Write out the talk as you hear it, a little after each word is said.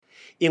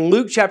In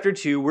Luke chapter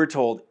 2, we're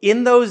told,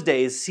 "In those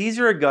days,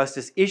 Caesar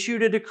Augustus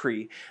issued a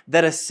decree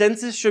that a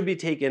census should be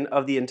taken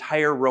of the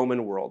entire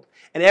Roman world,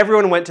 and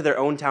everyone went to their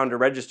own town to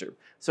register.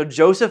 So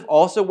Joseph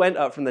also went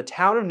up from the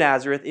town of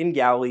Nazareth in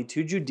Galilee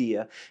to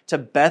Judea, to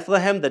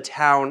Bethlehem, the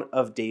town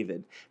of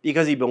David,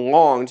 because he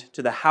belonged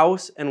to the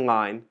house and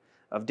line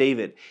of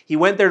David. He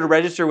went there to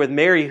register with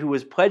Mary, who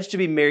was pledged to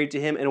be married to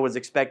him and was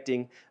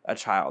expecting a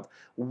child.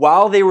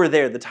 While they were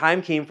there, the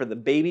time came for the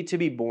baby to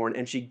be born,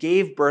 and she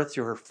gave birth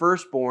to her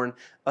firstborn,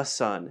 a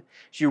son.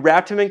 She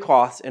wrapped him in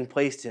cloths and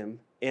placed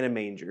him in a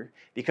manger,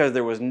 because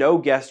there was no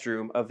guest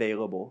room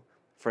available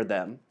for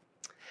them."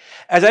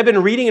 As I've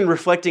been reading and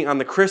reflecting on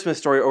the Christmas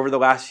story over the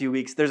last few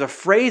weeks, there's a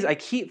phrase I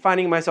keep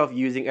finding myself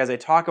using as I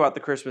talk about the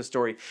Christmas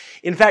story.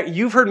 In fact,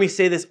 you've heard me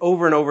say this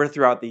over and over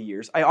throughout the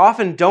years. I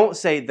often don't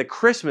say the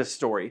Christmas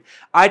story.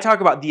 I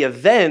talk about the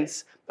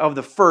events of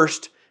the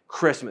first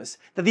Christmas.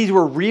 That these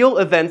were real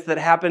events that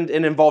happened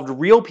and involved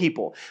real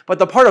people. But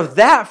the part of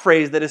that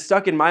phrase that is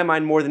stuck in my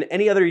mind more than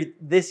any other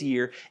this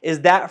year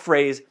is that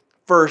phrase,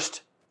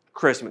 first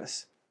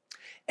Christmas.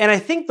 And I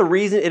think the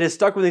reason it has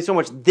stuck with me so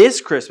much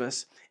this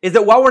Christmas is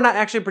that while we're not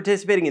actually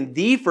participating in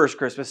the first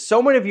Christmas,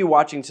 so many of you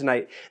watching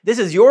tonight, this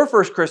is your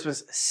first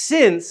Christmas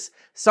since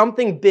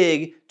something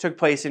big took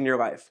place in your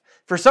life.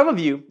 For some of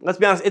you, let's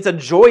be honest, it's a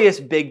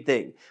joyous big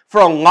thing. For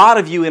a lot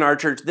of you in our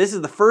church, this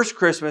is the first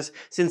Christmas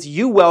since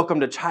you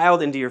welcomed a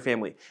child into your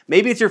family.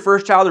 Maybe it's your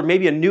first child or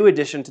maybe a new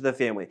addition to the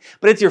family.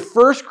 But it's your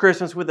first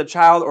Christmas with a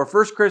child or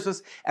first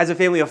Christmas as a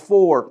family of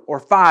 4 or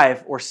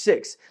 5 or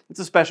 6. It's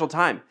a special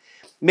time.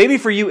 Maybe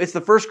for you, it's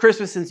the first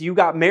Christmas since you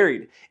got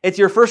married. It's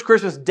your first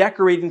Christmas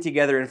decorating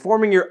together and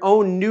forming your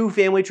own new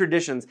family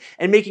traditions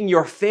and making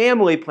your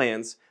family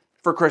plans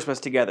for Christmas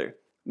together.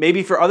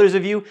 Maybe for others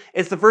of you,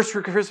 it's the first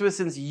Christmas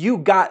since you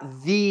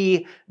got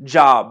the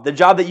job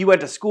that you went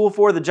to school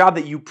for, the job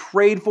that you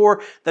prayed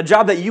for, the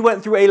job that you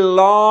went through a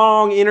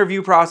long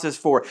interview process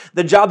for,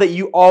 the job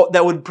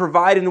that would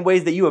provide in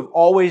ways that you have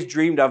always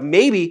dreamed of.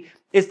 Maybe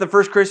it's the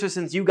first Christmas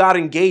since you got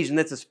engaged, and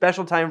it's a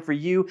special time for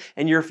you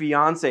and your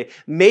fiance.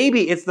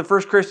 Maybe it's the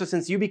first Christmas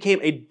since you became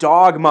a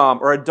dog mom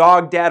or a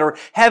dog dad, or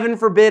heaven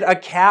forbid, a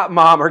cat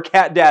mom or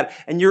cat dad,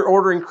 and you're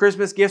ordering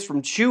Christmas gifts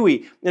from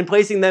Chewy and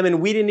placing them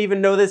in, we didn't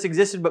even know this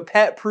existed, but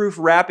pet-proof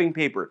wrapping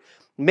paper.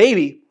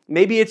 Maybe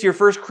it's your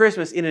first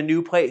Christmas in a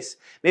new place.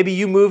 Maybe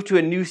you moved to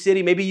a new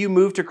city. Maybe you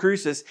moved to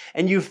Cruces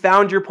and you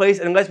found your place.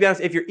 And let's be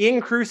honest, if you're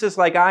in Cruces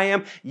like I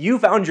am, you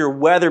found your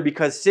weather,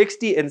 because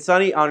 60 and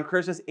sunny on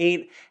Christmas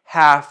ain't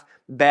half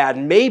bad.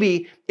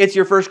 Maybe it's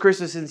your first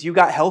Christmas since you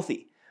got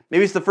healthy.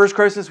 Maybe it's the first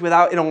Christmas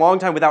in a long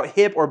time without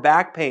hip or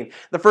back pain.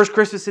 The first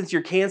Christmas since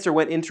your cancer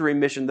went into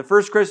remission. The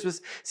first Christmas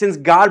since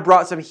God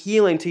brought some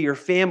healing to your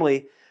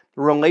family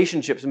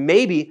relationships.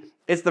 Maybe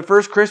it's the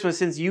first Christmas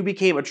since you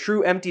became a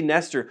true empty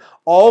nester.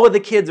 All of the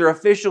kids are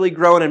officially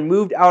grown and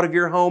moved out of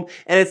your home,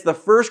 and it's the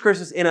first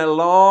Christmas in a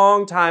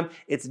long time.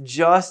 It's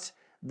just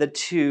the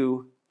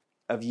two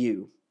of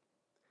you.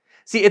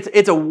 See,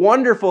 it's a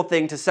wonderful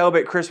thing to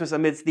celebrate Christmas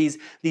amidst these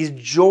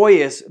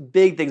joyous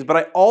big things, but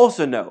I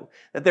also know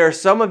that there are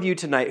some of you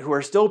tonight who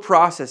are still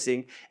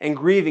processing and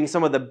grieving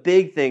some of the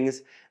big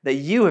things that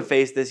you have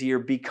faced this year,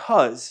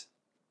 because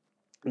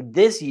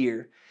this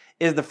year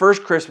is the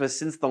first Christmas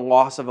since the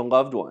loss of a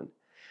loved one.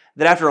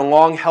 That after a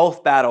long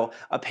health battle,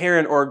 a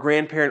parent or a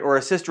grandparent or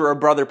a sister or a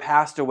brother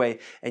passed away,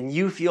 and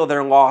you feel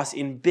their loss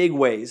in big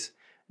ways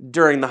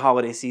during the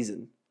holiday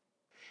season.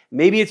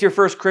 Maybe it's your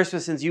first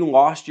Christmas since you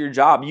lost your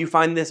job. You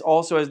find this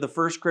also as the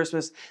first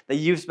Christmas that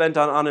you've spent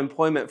on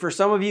unemployment. For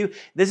some of you,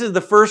 this is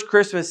the first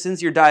Christmas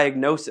since your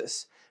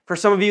diagnosis. For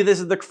some of you, this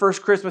is the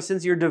first Christmas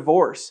since your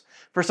divorce.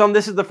 For some,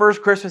 this is the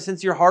first Christmas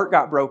since your heart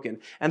got broken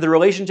and the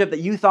relationship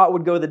that you thought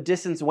would go the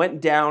distance went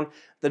down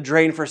the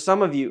drain. For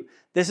some of you,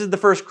 this is the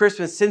first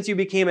Christmas since you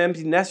became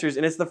empty nesters,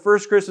 and it's the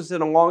first Christmas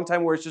in a long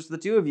time where it's just the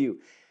two of you,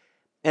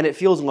 and it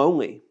feels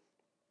lonely.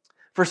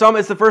 For some,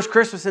 it's the first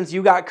Christmas since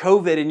you got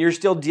COVID and you're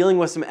still dealing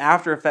with some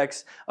after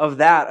effects of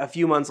that a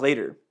few months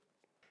later.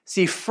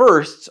 See,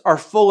 firsts are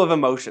full of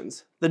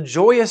emotions. The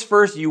joyous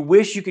first, you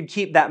wish you could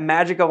keep that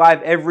magic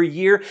alive every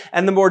year,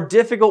 and the more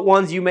difficult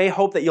ones, you may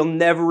hope that you'll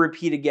never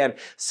repeat again.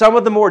 Some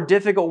of the more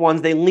difficult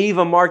ones, they leave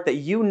a mark that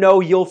you know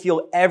you'll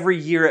feel every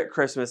year at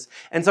Christmas.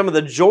 And some of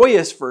the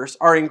joyous firsts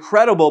are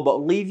incredible,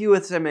 but leave you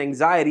with some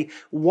anxiety,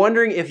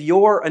 wondering if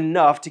you're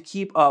enough to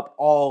keep up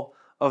all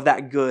of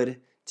that good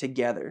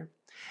together.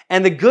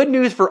 And the good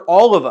news for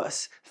all of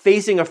us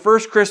facing a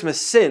first Christmas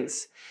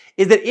since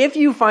is that if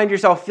you find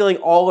yourself feeling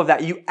all of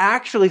that, you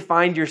actually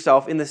find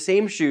yourself in the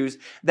same shoes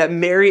that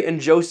Mary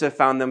and Joseph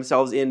found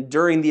themselves in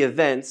during the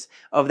events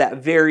of that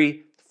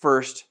very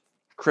first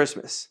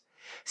Christmas.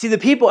 See, the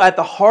people at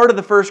the heart of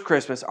the first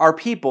Christmas are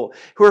people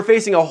who are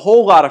facing a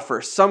whole lot of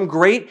firsts, some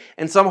great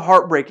and some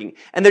heartbreaking,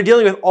 and they're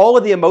dealing with all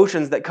of the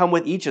emotions that come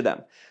with each of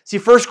them. See,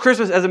 first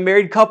Christmas as a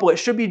married couple, it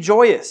should be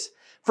joyous.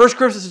 First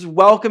Christmas is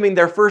welcoming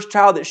their first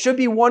child. It should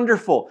be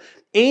wonderful.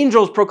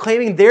 Angels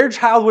proclaiming their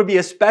child would be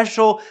a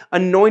special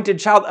anointed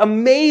child.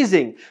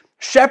 Amazing.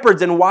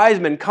 Shepherds and wise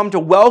men come to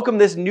welcome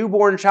this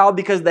newborn child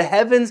because the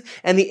heavens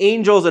and the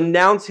angels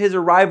announce his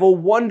arrival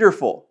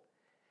wonderful.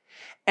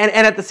 And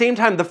at the same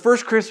time, the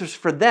first Christmas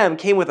for them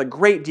came with a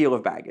great deal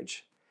of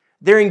baggage.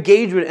 Their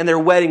engagement and their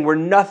wedding were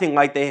nothing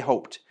like they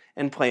hoped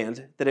and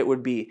planned that it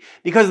would be.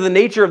 Because of the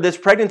nature of this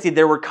pregnancy,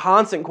 there were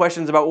constant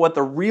questions about what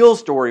the real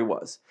story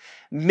was.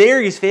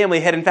 Mary's family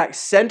had in fact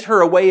sent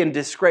her away in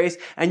disgrace,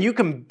 and you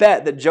can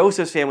bet that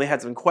Joseph's family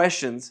had some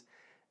questions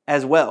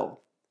as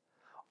well.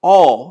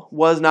 All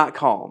was not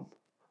calm.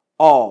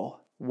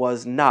 All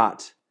was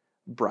not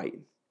bright.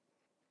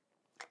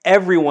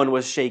 Everyone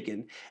was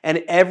shaken,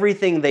 and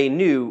everything they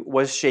knew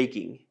was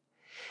shaking.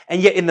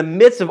 And yet in the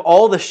midst of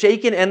all the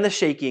shaken and the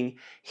shaking,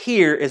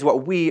 here is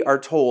what we are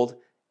told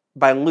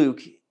by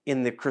Luke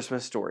in the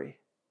Christmas story.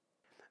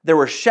 There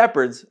were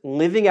shepherds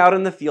living out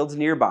in the fields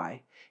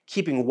nearby,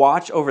 keeping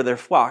watch over their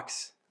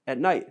flocks at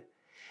night.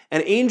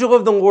 An angel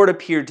of the Lord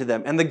appeared to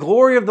them, and the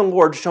glory of the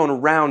Lord shone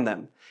around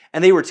them,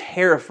 and they were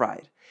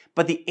terrified.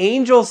 But the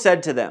angel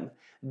said to them,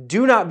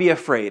 "Do not be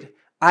afraid.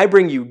 I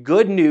bring you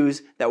good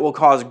news that will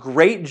cause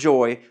great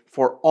joy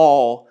for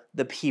all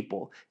the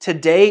people.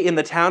 Today in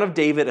the town of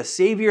David, a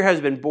Savior has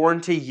been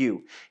born to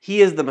you.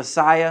 He is the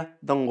Messiah,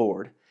 the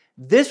Lord.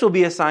 This will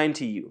be a sign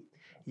to you.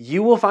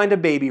 You will find a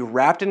baby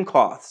wrapped in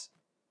cloths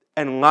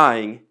and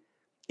lying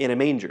in a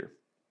manger."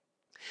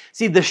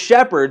 See, the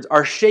shepherds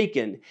are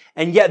shaken,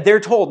 and yet they're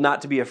told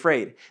not to be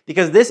afraid,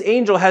 because this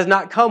angel has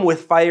not come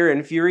with fire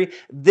and fury.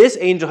 This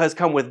angel has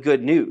come with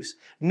good news.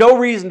 No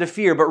reason to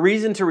fear, but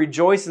reason to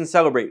rejoice and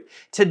celebrate.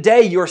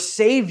 Today, your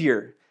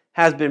Savior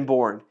has been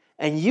born,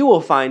 and you will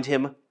find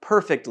him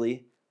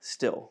perfectly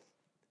still.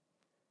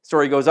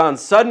 Story goes on.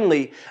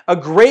 Suddenly, a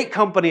great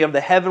company of the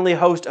heavenly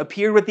host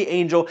appeared with the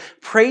angel,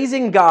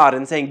 praising God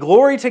and saying,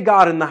 "Glory to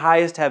God in the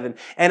highest heaven,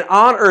 and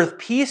on earth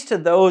peace to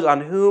those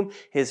on whom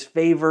his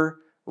favor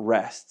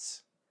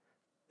rests."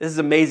 This is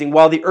amazing.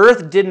 While the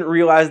earth didn't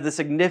realize the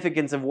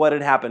significance of what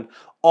had happened,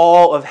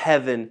 all of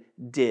heaven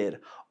did.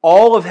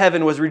 All of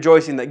heaven was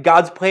rejoicing that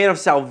God's plan of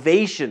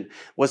salvation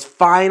was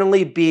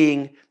finally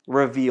being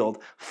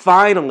revealed.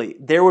 Finally,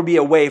 there would be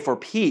a way for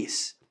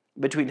peace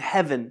between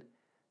heaven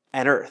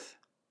and earth.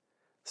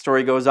 The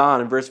story goes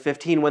on in verse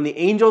 15. When the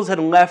angels had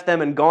left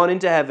them and gone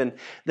into heaven,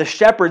 the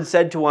shepherds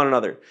said to one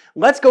another,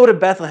 "Let's go to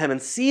Bethlehem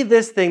and see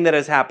this thing that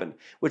has happened,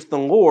 which the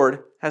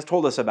Lord has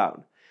told us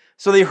about."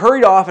 So they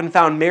hurried off and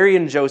found Mary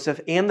and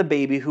Joseph and the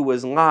baby who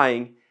was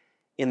lying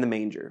in the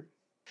manger.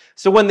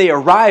 So when they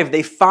arrive,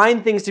 they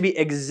find things to be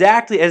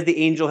exactly as the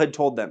angel had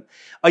told them.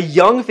 A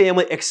young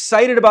family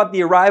excited about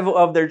the arrival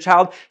of their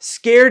child,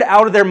 scared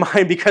out of their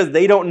mind because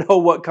they don't know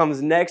what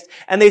comes next,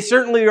 and they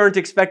certainly aren't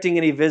expecting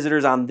any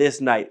visitors on this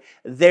night.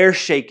 They're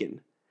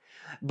shaken.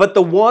 But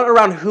the one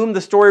around whom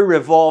the story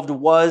revolved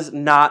was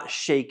not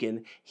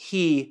shaken.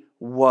 He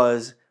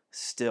was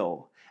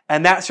still.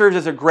 And that serves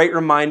as a great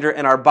reminder,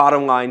 and our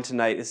bottom line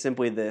tonight is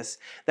simply this,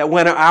 that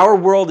when our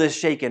world is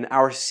shaken,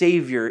 our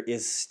Savior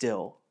is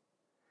still.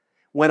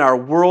 When our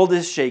world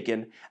is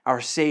shaken, our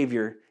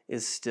Savior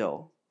is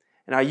still.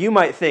 Now you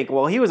might think,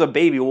 well, he was a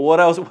baby. Well, what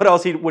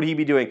else would he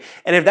be doing?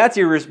 And if that's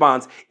your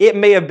response, it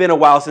may have been a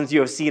while since you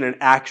have seen an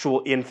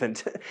actual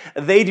infant.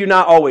 They do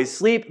not always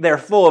sleep. They're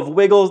full of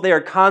wiggles. They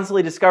are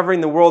constantly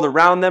discovering the world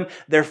around them.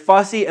 They're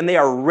fussy, and they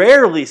are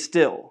rarely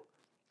still.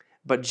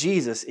 But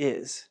Jesus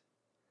is.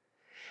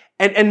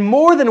 And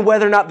more than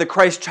whether or not the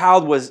Christ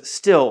child was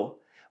still,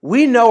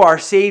 we know our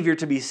Savior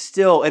to be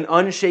still and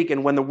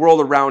unshaken when the world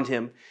around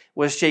him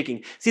was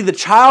shaking. See, the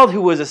child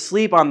who was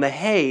asleep on the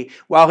hay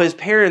while his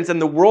parents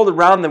and the world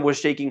around them was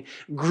shaking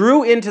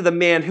grew into the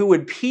man who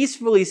would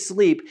peacefully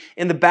sleep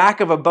in the back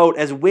of a boat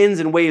as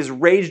winds and waves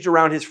raged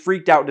around his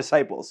freaked out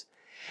disciples.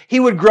 He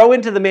would grow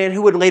into the man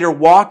who would later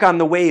walk on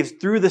the waves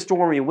through the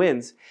stormy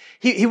winds.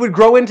 He would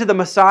grow into the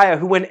Messiah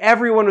who, when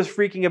everyone was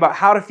freaking about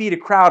how to feed a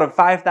crowd of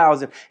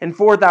 5,000 and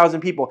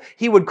 4,000 people,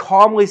 he would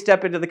calmly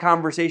step into the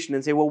conversation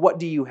and say, "Well, what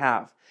do you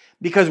have?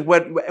 Because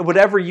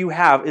whatever you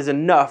have is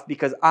enough,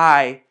 because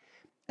I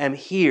am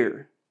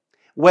here."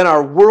 When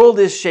our world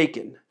is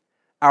shaken,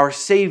 our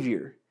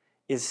Savior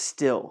is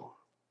still.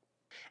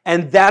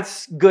 And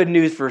that's good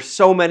news for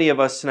so many of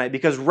us tonight,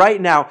 because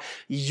right now,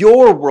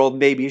 your world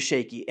may be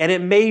shaky, and it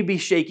may be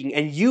shaking,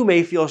 and you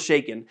may feel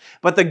shaken.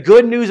 But the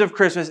good news of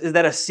Christmas is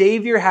that a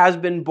Savior has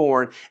been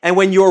born, and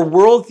when your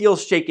world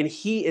feels shaken,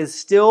 He is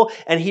still,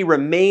 and He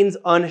remains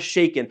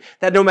unshaken.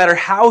 That no matter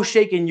how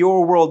shaken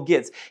your world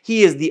gets,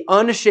 He is the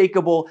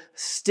unshakable,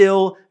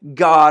 still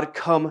God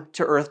come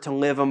to earth to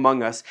live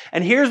among us.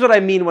 And here's what I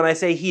mean when I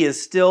say He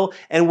is still,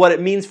 and what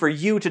it means for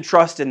you to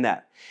trust in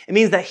that. It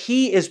means that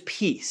He is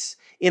peace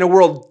in a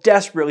world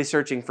desperately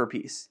searching for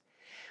peace.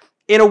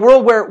 In a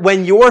world where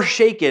when you're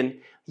shaken,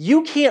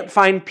 you can't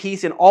find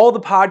peace in all the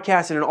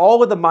podcasts and in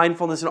all of the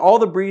mindfulness and all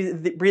the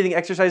breathing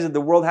exercises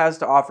the world has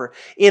to offer.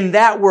 In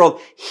that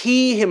world,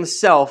 He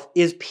Himself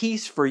is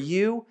peace for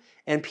you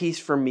and peace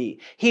for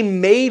me. He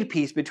made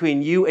peace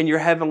between you and your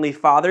Heavenly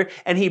Father,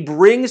 and He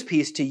brings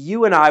peace to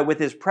you and I with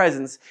His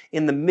presence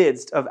in the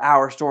midst of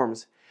our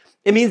storms.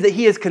 It means that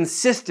he is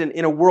consistent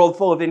in a world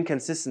full of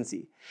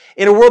inconsistency.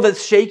 In a world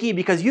that's shaky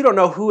because you don't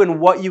know who and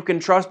what you can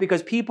trust,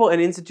 because people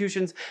and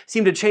institutions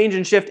seem to change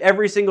and shift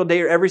every single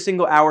day or every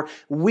single hour,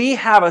 we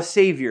have a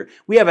Savior.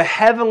 We have a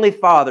Heavenly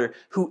Father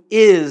who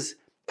is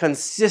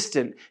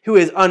consistent, who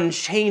is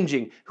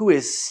unchanging, who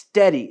is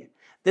steady.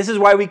 This is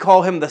why we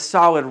call him the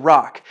solid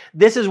rock.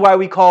 This is why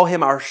we call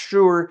him our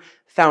sure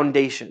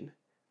foundation.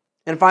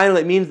 And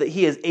finally, it means that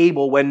he is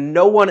able when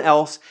no one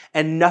else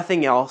and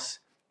nothing else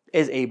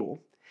is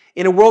able.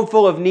 In a world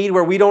full of need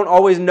where we don't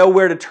always know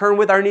where to turn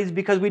with our needs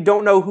because we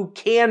don't know who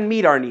can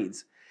meet our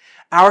needs,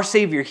 our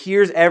Savior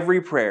hears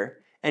every prayer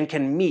and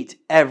can meet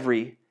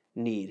every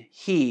need.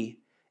 He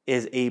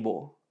is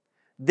able.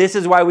 This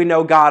is why we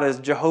know God as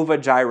Jehovah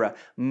Jireh,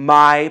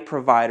 my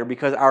provider,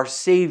 because our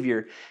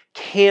Savior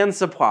can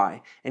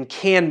supply and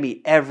can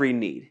meet every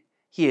need.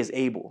 He is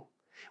able.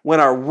 When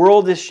our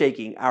world is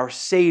shaking, our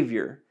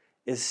Savior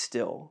is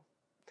still.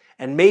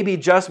 And maybe,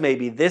 just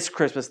maybe, this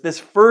Christmas, this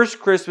first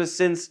Christmas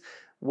since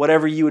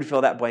whatever you would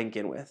fill that blank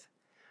in with,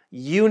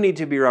 you need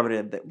to be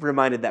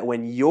reminded that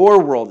when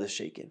your world is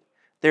shaken,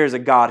 there is a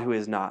God who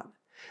is not.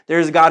 There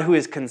is a God who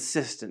is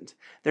consistent.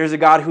 There is a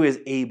God who is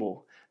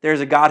able. There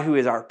is a God who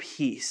is our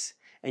peace.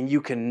 And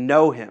you can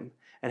know him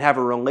and have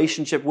a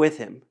relationship with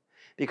him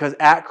because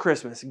at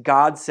Christmas,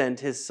 God sent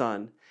his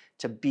Son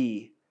to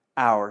be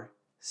our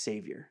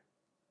Savior.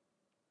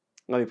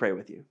 Let me pray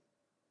with you.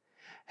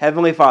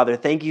 Heavenly Father,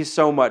 thank you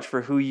so much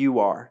for who you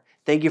are.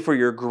 Thank you for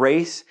your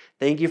grace.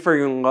 Thank you for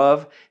your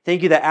love.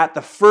 Thank you that at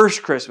the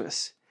first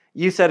Christmas,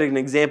 you set an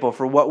example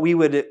for what we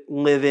would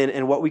live in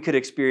and what we could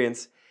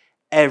experience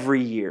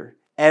every year,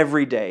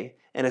 every day,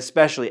 and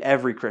especially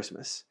every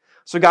Christmas.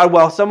 So God,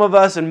 while some of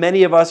us and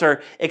many of us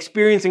are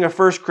experiencing a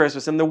first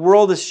Christmas and the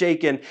world is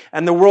shaken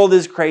and the world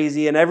is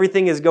crazy and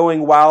everything is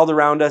going wild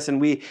around us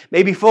and we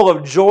may be full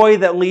of joy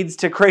that leads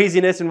to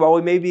craziness and while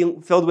we may be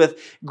filled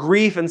with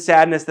grief and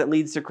sadness that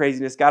leads to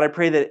craziness, God, I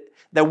pray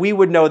that we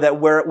would know that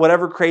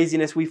whatever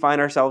craziness we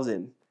find ourselves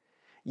in,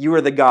 you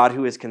are the God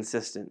who is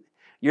consistent.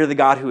 You're the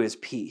God who is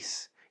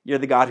peace. You're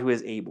the God who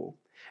is able.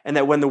 And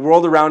that when the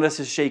world around us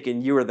is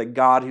shaken, you are the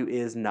God who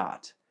is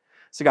not.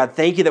 So God,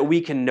 thank you that we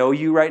can know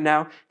you right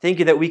now. Thank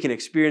you that we can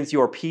experience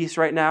your peace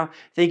right now.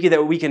 Thank you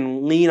that we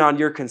can lean on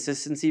your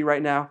consistency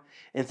right now.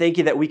 And thank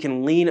you that we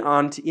can lean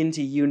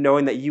into you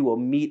knowing that you will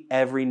meet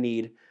every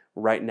need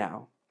right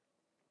now.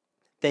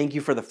 Thank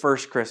you for the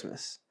first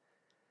Christmas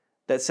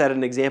that set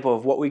an example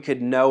of what we could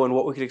know and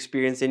what we could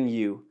experience in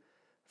you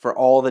for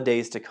all the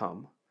days to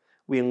come.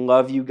 We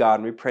love you, God,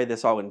 and we pray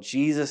this all in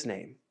Jesus'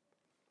 name.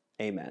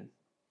 Amen.